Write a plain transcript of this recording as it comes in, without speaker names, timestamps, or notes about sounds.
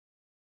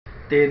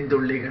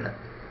തേൻതുള്ളികൾ.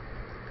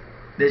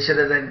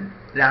 ദശരഥൻ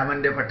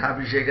രാമൻ്റെ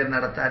പട്ടാഭിഷേകം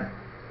നടത്താൻ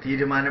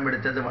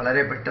തീരുമാനമെടുത്തത്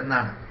വളരെ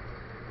പെട്ടെന്നാണ്.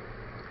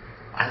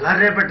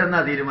 വളരെ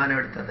പെട്ടെന്നാണ്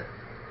തീരുമാനമെടുത്തത്.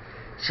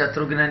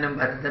 ശത്രുഘ്നനും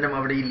ഭരതനും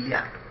അവിടെ ഇല്ല.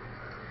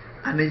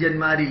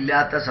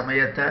 അനുജന്മാരില്ലാത്ത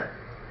സമയത്ത്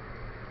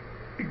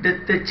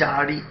എടുത്ത്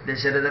ചാടി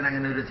ദശരഥൻ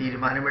അങ്ങനെ ഒരു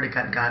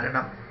തീരുമാനമെടുക്കാൻ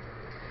കാരണം,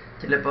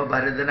 ചിലപ്പോൾ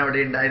ഭരതൻ അവിടെ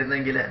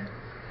ഉണ്ടായിരുന്നെങ്കിൽ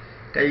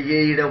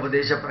കൈകേയിയുടെ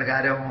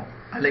ഉപദേശപ്രകാരമോ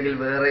അല്ലെങ്കിൽ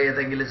വേറെ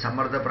ഏതെങ്കിലും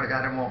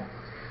സമ്മർദ്ദപ്രകാരമോ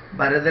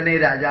ഭരതനെ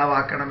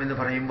രാജാവാക്കണമെന്ന്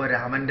പറയുമ്പോൾ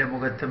രാമൻ്റെ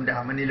മുഖത്തും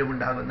രാമനിലും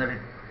ഉണ്ടാകുന്ന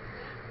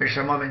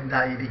വിഷമം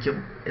എന്തായിരിക്കും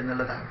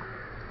എന്നുള്ളതാണ്.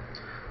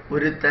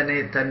 ഒരുത്തനെ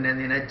തന്നെ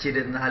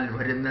നനച്ചിരുന്നാൽ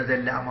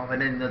വരുന്നതെല്ലാം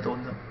അവനെന്ന്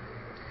തോന്നും.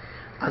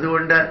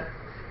 അതുകൊണ്ട്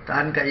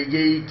താൻ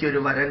കൈകേയിക്കൊരു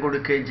വരം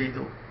കൊടുക്കുകയും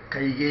ചെയ്തു.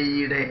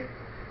 കൈകേയിയുടെ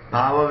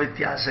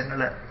ഭാവവ്യത്യാസങ്ങൾ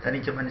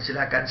തനിക്ക്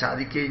മനസ്സിലാക്കാൻ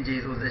സാധിക്കുകയും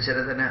ചെയ്തു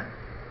ദശരഥന്.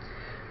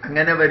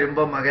 അങ്ങനെ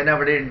വരുമ്പോൾ മകൻ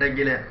അവിടെ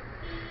ഉണ്ടെങ്കിൽ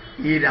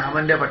ഈ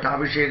രാമൻ്റെ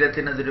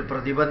പട്ടാഭിഷേകത്തിന് അതൊരു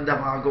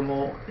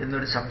പ്രതിബന്ധമാകുമോ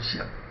എന്നൊരു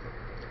സംശയം.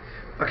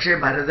 പക്ഷേ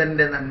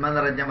ഭരതൻ്റെ നന്മ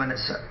നിറഞ്ഞ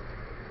മനസ്സ്,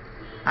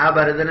 ആ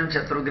ഭരതനും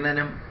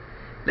ശത്രുഘ്നനും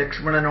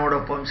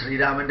ലക്ഷ്മണനോടൊപ്പം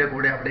ശ്രീരാമൻ്റെ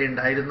കൂടെ അവിടെ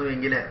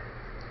ഉണ്ടായിരുന്നുവെങ്കിൽ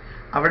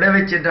അവിടെ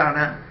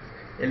വെച്ചിട്ടാണ്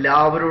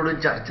എല്ലാവരോടും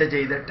ചർച്ച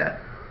ചെയ്തിട്ട്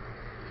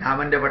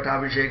രാമൻ്റെ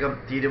പട്ടാഭിഷേകം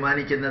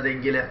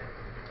തീരുമാനിക്കുന്നതെങ്കിൽ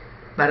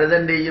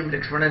ഭരതൻ്റെയും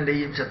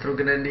ലക്ഷ്മണൻ്റെയും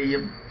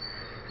ശത്രുഘ്നൻ്റെയും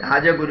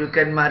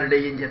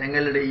രാജഗുരുക്കന്മാരുടെയും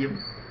ജനങ്ങളുടെയും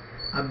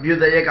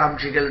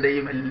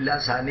അഭ്യുദയകാംക്ഷികളുടെയും എല്ലാ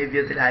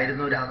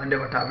സാന്നിധ്യത്തിലായിരുന്നു രാമൻ്റെ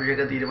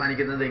പട്ടാഭിഷേകം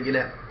തീരുമാനിക്കുന്നതെങ്കിൽ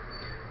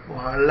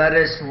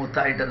വളരെ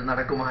സ്മൂത്തായിട്ടത്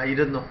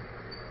നടക്കുമായിരുന്നു.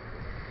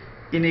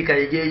 ഇനി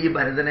കൈകേയി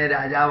ഭരതനെ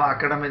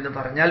രാജാവാക്കണമെന്ന്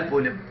പറഞ്ഞാൽ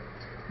പോലും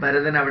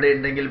ഭരതൻ അവിടെ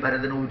ഉണ്ടെങ്കിൽ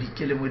ഭരതൻ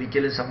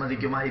ഒരിക്കലും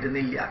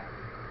സമ്മതിക്കുമായിരുന്നില്ല.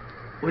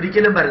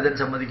 ഒരിക്കലും ഭരതൻ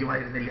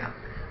സമ്മതിക്കുമായിരുന്നില്ല.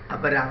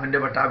 അപ്പം രാമൻ്റെ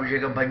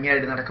പട്ടാഭിഷേകം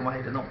ഭംഗിയായിട്ട്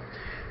നടക്കുമായിരുന്നു.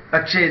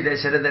 പക്ഷേ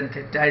ദശരഥൻ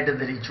തെറ്റായിട്ട്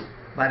ധരിച്ചു.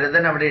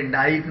 ഭരതൻ അവിടെ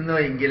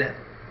ഉണ്ടായിരുന്നുവെങ്കിൽ,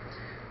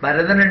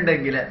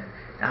 ഭരതനുണ്ടെങ്കിൽ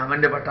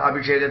രാമൻ്റെ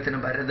പട്ടാഭിഷേകത്തിന്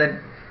ഭരതൻ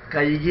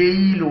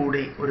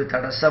കൈകേയിയിലൂടെ ഒരു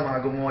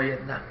തടസ്സമാകുമോ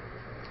എന്ന്.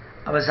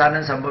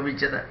 അവസാനം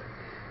സംഭവിച്ചത്,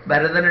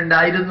 ഭരതൻ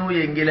ഉണ്ടായിരുന്നു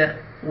എങ്കിൽ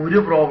ഒരു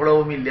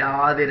പ്രോബ്ലവും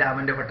ഇല്ലാതെ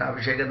രാമൻ്റെ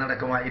പട്ടാഭിഷേകം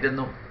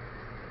നടക്കുമായിരുന്നു.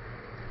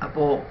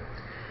 അപ്പോൾ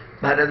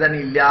ഭരതൻ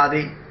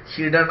ഇല്ലാതെ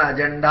ഹിഡൻ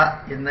അജണ്ട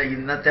എന്ന്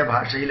ഇന്നത്തെ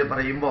ഭാഷയിൽ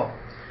പറയുമ്പോൾ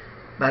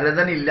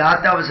ഭരതൻ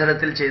ഇല്ലാത്ത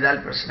അവസരത്തിൽ ചെയ്താൽ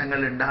പ്രശ്നങ്ങൾ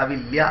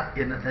ഉണ്ടാവില്ല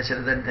എന്ന്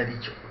ദശരഥൻ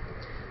ധരിച്ചു.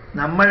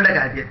 നമ്മളുടെ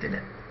കാര്യത്തിൽ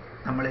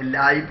നമ്മൾ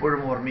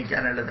എല്ലായ്പ്പോഴും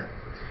ഓർമ്മിക്കാനുള്ളത്,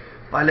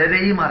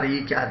 പലരെയും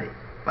അറിയിക്കാതെ,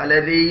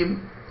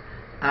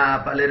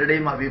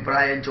 പലരുടെയും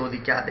അഭിപ്രായം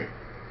ചോദിക്കാതെ,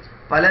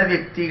 പല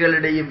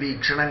വ്യക്തികളുടെയും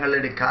വീക്ഷണങ്ങൾ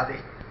എടുക്കാതെ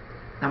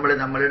നമ്മൾ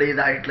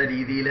നമ്മളുടേതായിട്ടുള്ള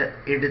രീതിയിൽ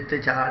എടുത്ത്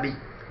ചാടി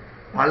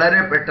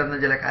വളരെ പെട്ടെന്ന്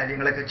ചില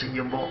കാര്യങ്ങളൊക്കെ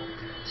ചെയ്യുമ്പോൾ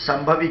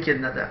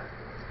സംഭവിക്കുന്നത്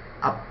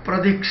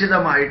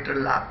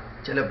അപ്രതീക്ഷിതമായിട്ടുള്ള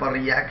ചിലപ്പോൾ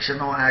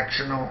റിയാക്ഷനോ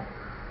ആക്ഷനോ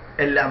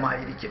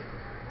എല്ലാമായിരിക്കും.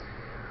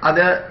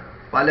 അത്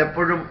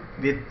പലപ്പോഴും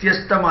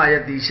വ്യത്യസ്തമായ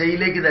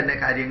ദിശയിലേക്ക് തന്നെ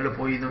കാര്യങ്ങൾ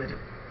പോയി എന്ന്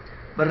വരും.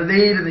 വെറുതെ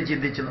ഇരുന്ന്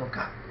ചിന്തിച്ച്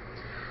നോക്കാം.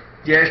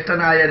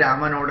 ജ്യേഷ്ഠനായ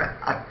രാമനോട്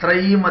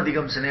അത്രയും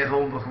അധികം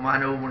സ്നേഹവും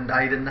ബഹുമാനവും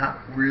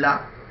ഉള്ള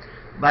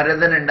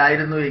ഭരതൻ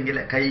ഉണ്ടായിരുന്നു എങ്കിൽ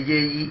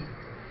കൈകേയി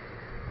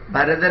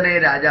ഭരതനെ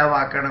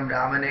രാജാവാക്കണം,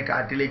 രാമനെ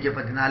കാട്ടിലേക്ക്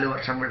 14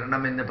 വർഷം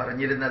വിടണമെന്ന്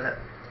പറഞ്ഞിരുന്നത്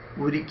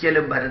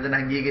ഒരിക്കലും ഭരതൻ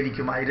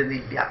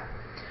അംഗീകരിക്കുമായിരുന്നില്ല.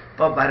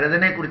 അപ്പോൾ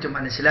ഭരതനെക്കുറിച്ച്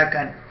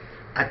മനസ്സിലാക്കാൻ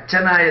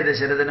അച്ഛനായ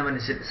ദശരഥന്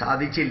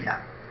സാധിച്ചില്ല.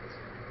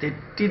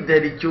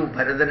 തെറ്റിദ്ധരിച്ചു.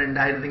 ഭരതൻ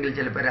ഉണ്ടായിരുന്നെങ്കിൽ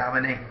ചിലപ്പോൾ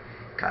രാമനെ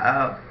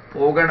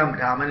പോകണം,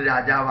 രാമൻ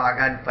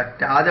രാജാവാകാൻ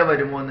പറ്റാതെ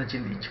വരുമോ എന്ന്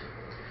ചിന്തിച്ചു.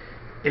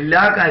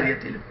 എല്ലാ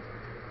കാര്യത്തിലും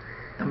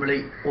നമ്മൾ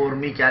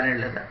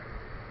ഓർമ്മിക്കാനുള്ളത്,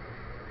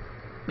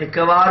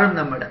 മിക്കവാറും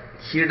നമ്മൾ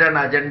ഹിഡൻ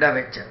അജണ്ട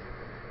വെച്ച്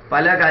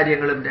പല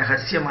കാര്യങ്ങളും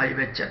രഹസ്യമായി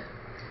വെച്ച്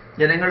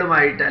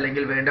ജനങ്ങളുമായിട്ട്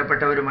അല്ലെങ്കിൽ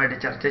വേണ്ടപ്പെട്ടവരുമായിട്ട്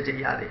ചർച്ച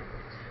ചെയ്യാതെ,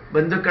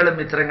 ബന്ധുക്കളും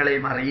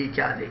മിത്രങ്ങളെയും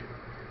അറിയിക്കാതെ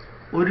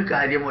ഒരു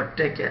കാര്യം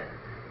ഒറ്റയ്ക്ക്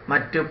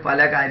മറ്റു പല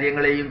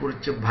കാര്യങ്ങളെയും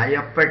കുറിച്ച്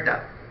ഭയപ്പെട്ട്,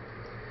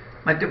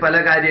 മറ്റു പല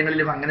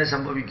കാര്യങ്ങളിലും അങ്ങനെ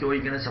സംഭവിക്കുമോ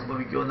ഇങ്ങനെ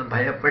സംഭവിക്കുമോ എന്ന്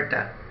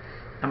ഭയപ്പെട്ട്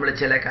നമ്മൾ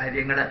ചില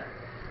കാര്യങ്ങൾ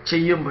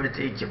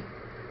ചെയ്യുമ്പോഴത്തേക്കും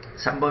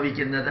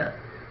സംഭവിക്കുന്നത്,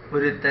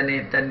 ഒരുത്തനെ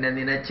തന്നെ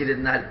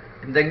നനച്ചിരുന്നാൽ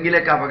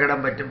എന്തെങ്കിലുമൊക്കെ അപകടം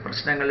പറ്റും,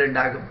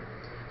 പ്രശ്നങ്ങളുണ്ടാകും,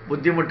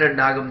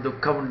 ബുദ്ധിമുട്ടുണ്ടാകും,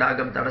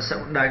 ദുഃഖമുണ്ടാകും,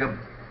 തടസ്സമുണ്ടാകും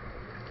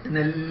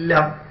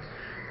എന്നെല്ലാം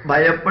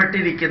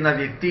ഭയപ്പെട്ടിരിക്കുന്ന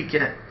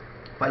വ്യക്തിക്ക്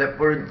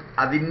പലപ്പോഴും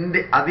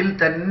അതിൽ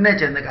തന്നെ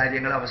ചെന്ന്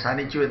കാര്യങ്ങൾ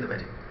അവസാനിച്ചു എന്ന്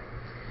വരും.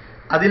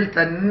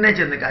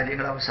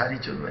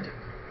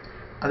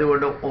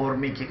 അതുകൊണ്ട്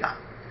ഓർമ്മിക്കുക,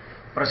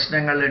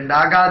 പ്രശ്നങ്ങൾ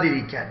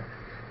ഉണ്ടാകാതിരിക്കാൻ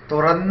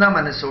തുറന്ന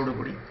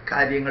മനസ്സോടുകൂടി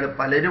കാര്യങ്ങൾ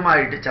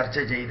പലരുമായിട്ട് ചർച്ച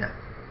ചെയ്ത്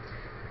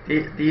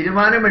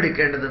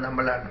തീരുമാനമെടുക്കേണ്ടത്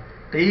നമ്മളാണ്.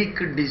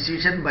 Take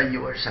decision by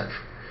your self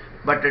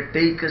but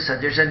take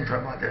suggestion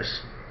from others.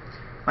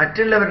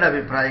 മറ്റുള്ളവരുടെ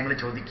അഭിപ്രായങ്ങൾ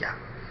ചോദിക്കാം.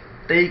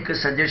 Take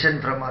suggestion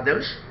from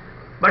others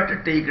but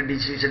take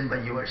decision by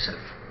your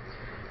self.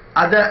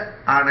 അത്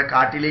ആണ്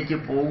കാട്ടിലേക്ക്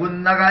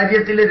പോകുന്ന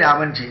കാര്യത്തിൽ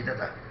രാമൻ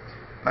ചെയ്തത്.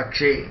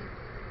 പക്ഷേ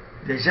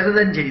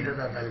ദശരഥൻ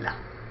ചെയ്തത് അതല്ല.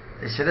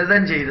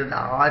 ദശരഥൻ ചെയ്തത്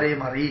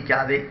ആരെയും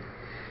അറിയിക്കാതെ,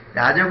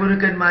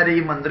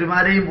 രാജഗുരുക്കന്മാരെയും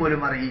മന്ത്രിമാരെയും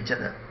പോലും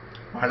അറിയിച്ചത്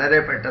വളരെ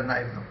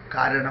പെട്ടെന്നായിരുന്നു.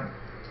 കാരണം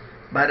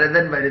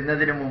ഭരതൻ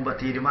വരുന്നതിന് മുമ്പ്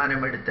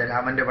തീരുമാനമെടുത്ത്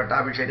രാമൻ്റെ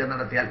പട്ടാഭിഷേകം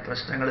നടത്തിയാൽ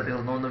പ്രശ്നങ്ങൾ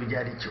തീർന്നു എന്ന്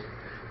വിചാരിച്ചു.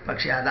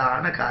 പക്ഷെ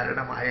അതാണ്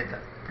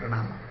കാരണമായത്.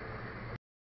 പ്രണാമം.